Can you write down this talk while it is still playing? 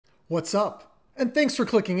What's up? And thanks for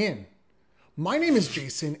clicking in. My name is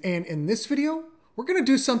Jason, and in this video, we're going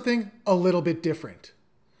to do something a little bit different.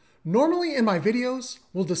 Normally in my videos,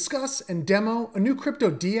 we'll discuss and demo a new crypto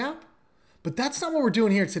D app, but that's not what we're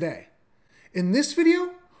doing here today. In this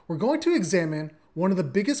video, we're going to examine one of the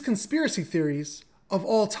biggest conspiracy theories of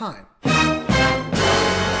all time.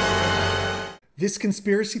 This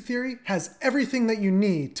conspiracy theory has everything that you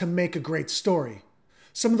need to make a great story.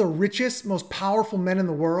 Some of the richest, most powerful men in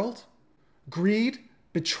the world, greed,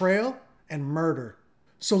 betrayal, and murder.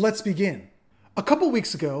 So let's begin. A couple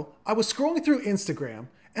weeks ago, I was scrolling through Instagram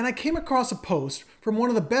and I came across a post from one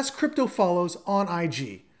of the best crypto follows on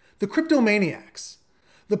IG, the Cryptomaniacs.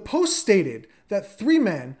 The post stated that 3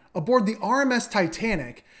 men aboard the RMS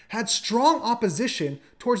Titanic had strong opposition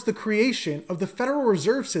towards the creation of the Federal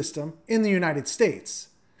Reserve System in the United States.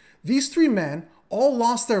 These 3 men all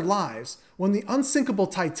lost their lives when the unsinkable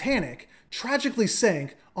Titanic tragically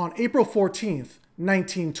sank on April 14th,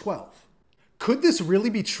 1912. Could this really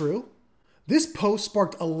be true? This post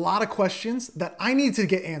sparked a lot of questions that I needed to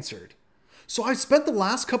get answered. So I've spent the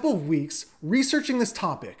last couple of weeks researching this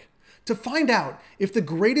topic to find out if the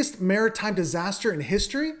greatest maritime disaster in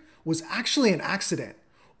history was actually an accident,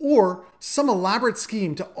 or some elaborate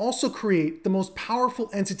scheme to also create the most powerful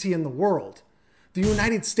entity in the world, the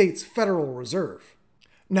United States Federal Reserve.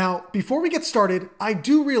 Now, before we get started, I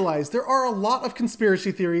do realize there are a lot of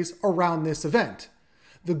conspiracy theories around this event.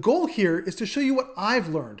 The goal here is to show you what I've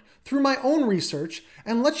learned through my own research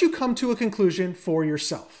and let you come to a conclusion for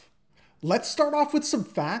yourself. Let's start off with some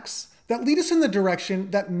facts that lead us in the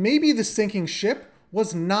direction that maybe the sinking ship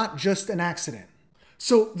was not just an accident.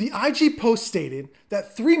 So the IG post stated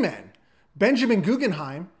that 3 men, Benjamin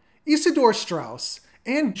Guggenheim, Isidor Straus,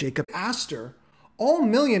 and Jacob Astor, all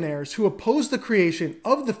millionaires who opposed the creation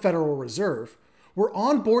of the Federal Reserve, were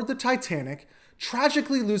on board the Titanic,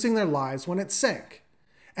 tragically losing their lives when it sank.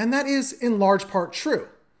 And that is in large part true.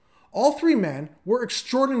 All 3 men were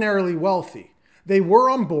extraordinarily wealthy. They were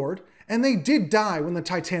on board, and they did die when the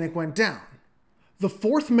Titanic went down. The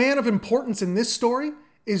 4th man of importance in this story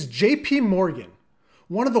is J.P. Morgan,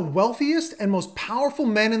 one of the wealthiest and most powerful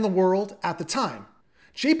men in the world at the time.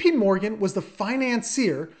 J.P. Morgan was the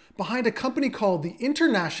financier behind a company called the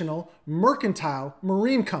International Mercantile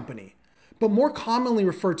Marine Company, but more commonly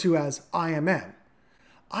referred to as IMM.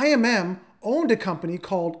 IMM owned a company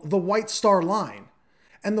called the White Star Line,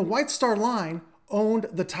 and the White Star Line owned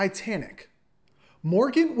the Titanic.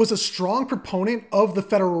 Morgan was a strong proponent of the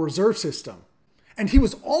Federal Reserve System, and he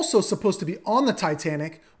was also supposed to be on the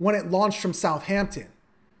Titanic when it launched from Southampton.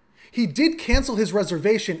 He did cancel his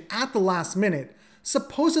reservation at the last minute,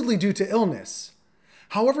 supposedly due to illness.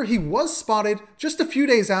 However, he was spotted just a few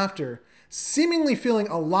days after, seemingly feeling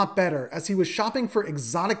a lot better as he was shopping for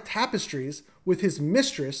exotic tapestries with his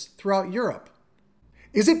mistress throughout Europe.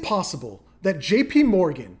 Is it possible that J.P.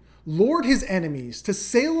 Morgan lured his enemies to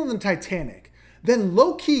sail on the Titanic, then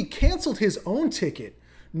low-key canceled his own ticket,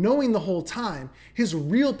 knowing the whole time his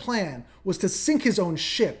real plan was to sink his own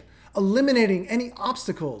ship, eliminating any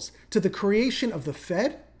obstacles to the creation of the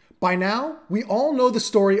Fed? By now, we all know the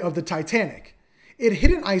story of the Titanic. It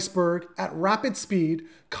hit an iceberg at rapid speed,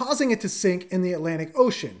 causing it to sink in the Atlantic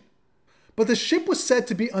Ocean. But the ship was said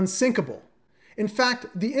to be unsinkable. In fact,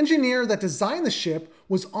 the engineer that designed the ship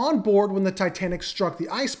was on board when the Titanic struck the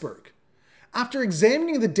iceberg. After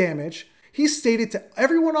examining the damage, he stated to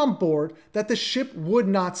everyone on board that the ship would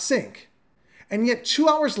not sink. And yet 2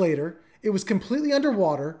 hours later, it was completely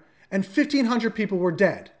underwater and 1,500 people were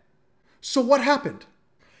dead. So what happened?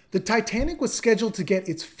 The Titanic was scheduled to get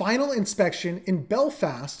its final inspection in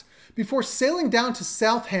Belfast before sailing down to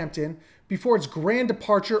Southampton before its grand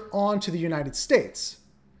departure on to the United States.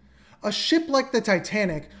 A ship like the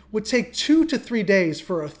Titanic would take 2 to 3 days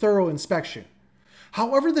for a thorough inspection.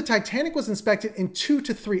 However, the Titanic was inspected in 2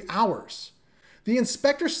 to 3 hours. The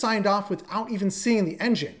inspector signed off without even seeing the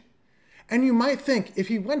engine. And you might think if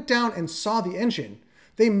he went down and saw the engine,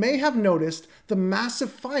 they may have noticed the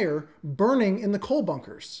massive fire burning in the coal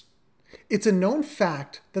bunkers. It's a known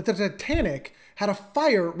fact that the Titanic had a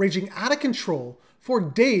fire raging out of control for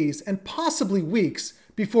days and possibly weeks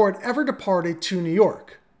before it ever departed to New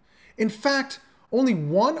York. In fact, only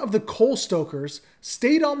one of the coal stokers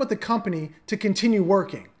stayed on with the company to continue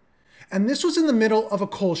working. And this was in the middle of a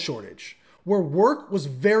coal shortage, where work was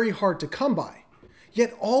very hard to come by.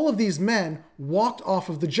 Yet all of these men walked off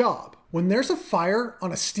of the job. When there's a fire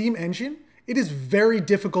on a steam engine, it is very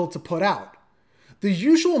difficult to put out. The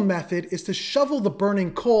usual method is to shovel the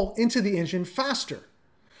burning coal into the engine faster.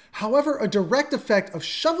 However, a direct effect of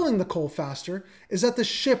shoveling the coal faster is that the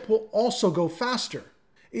ship will also go faster.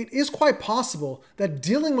 It is quite possible that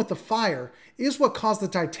dealing with the fire is what caused the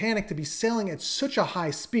Titanic to be sailing at such a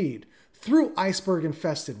high speed through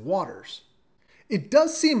iceberg-infested waters. It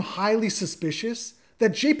does seem highly suspicious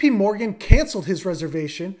that JP Morgan canceled his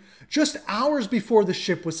reservation just hours before the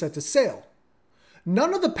ship was set to sail.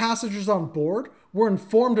 None of the passengers on board were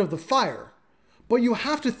informed of the fire, but you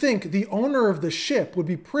have to think the owner of the ship would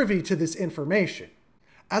be privy to this information.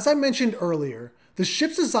 As I mentioned earlier, the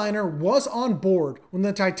ship's designer was on board when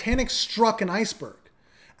the Titanic struck an iceberg.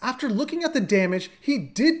 After looking at the damage, he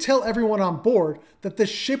did tell everyone on board that the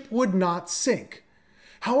ship would not sink.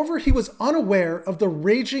 However, he was unaware of the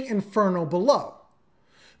raging inferno below.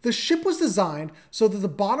 The ship was designed so that the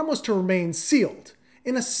bottom was to remain sealed,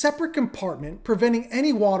 in a separate compartment preventing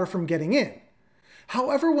any water from getting in.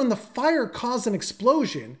 However, when the fire caused an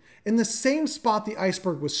explosion in the same spot the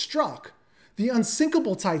iceberg was struck, the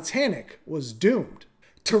unsinkable Titanic was doomed.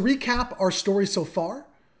 To recap our story so far,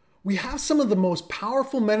 we have some of the most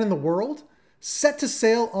powerful men in the world set to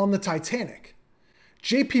sail on the Titanic.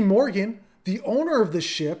 JP Morgan, the owner of the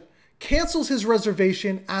ship, cancels his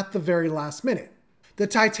reservation at the very last minute. The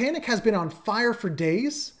Titanic has been on fire for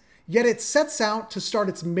days, yet it sets out to start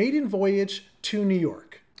its maiden voyage to New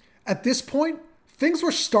York. At this point, things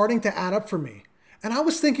were starting to add up for me, and I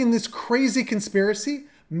was thinking this crazy conspiracy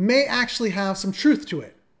may actually have some truth to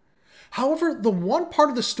it. However, the one part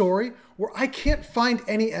of the story where I can't find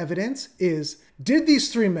any evidence is, did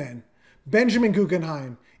these three men, Benjamin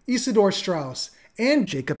Guggenheim, Isidor Straus, and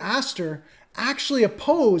Jacob Astor, actually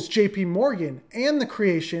oppose JP Morgan and the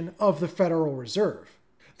creation of the Federal Reserve?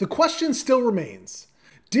 The question still remains.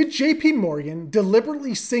 Did JP Morgan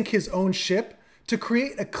deliberately sink his own ship to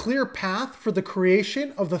create a clear path for the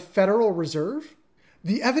creation of the Federal Reserve?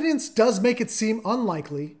 The evidence does make it seem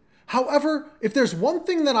unlikely. However, if there's one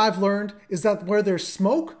thing that I've learned is that where there's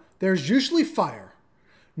smoke, there's usually fire.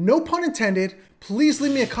 No pun intended. Please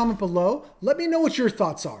leave me a comment below. Let me know what your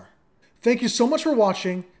thoughts are. Thank you so much for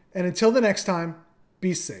watching, and until the next time,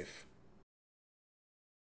 be safe.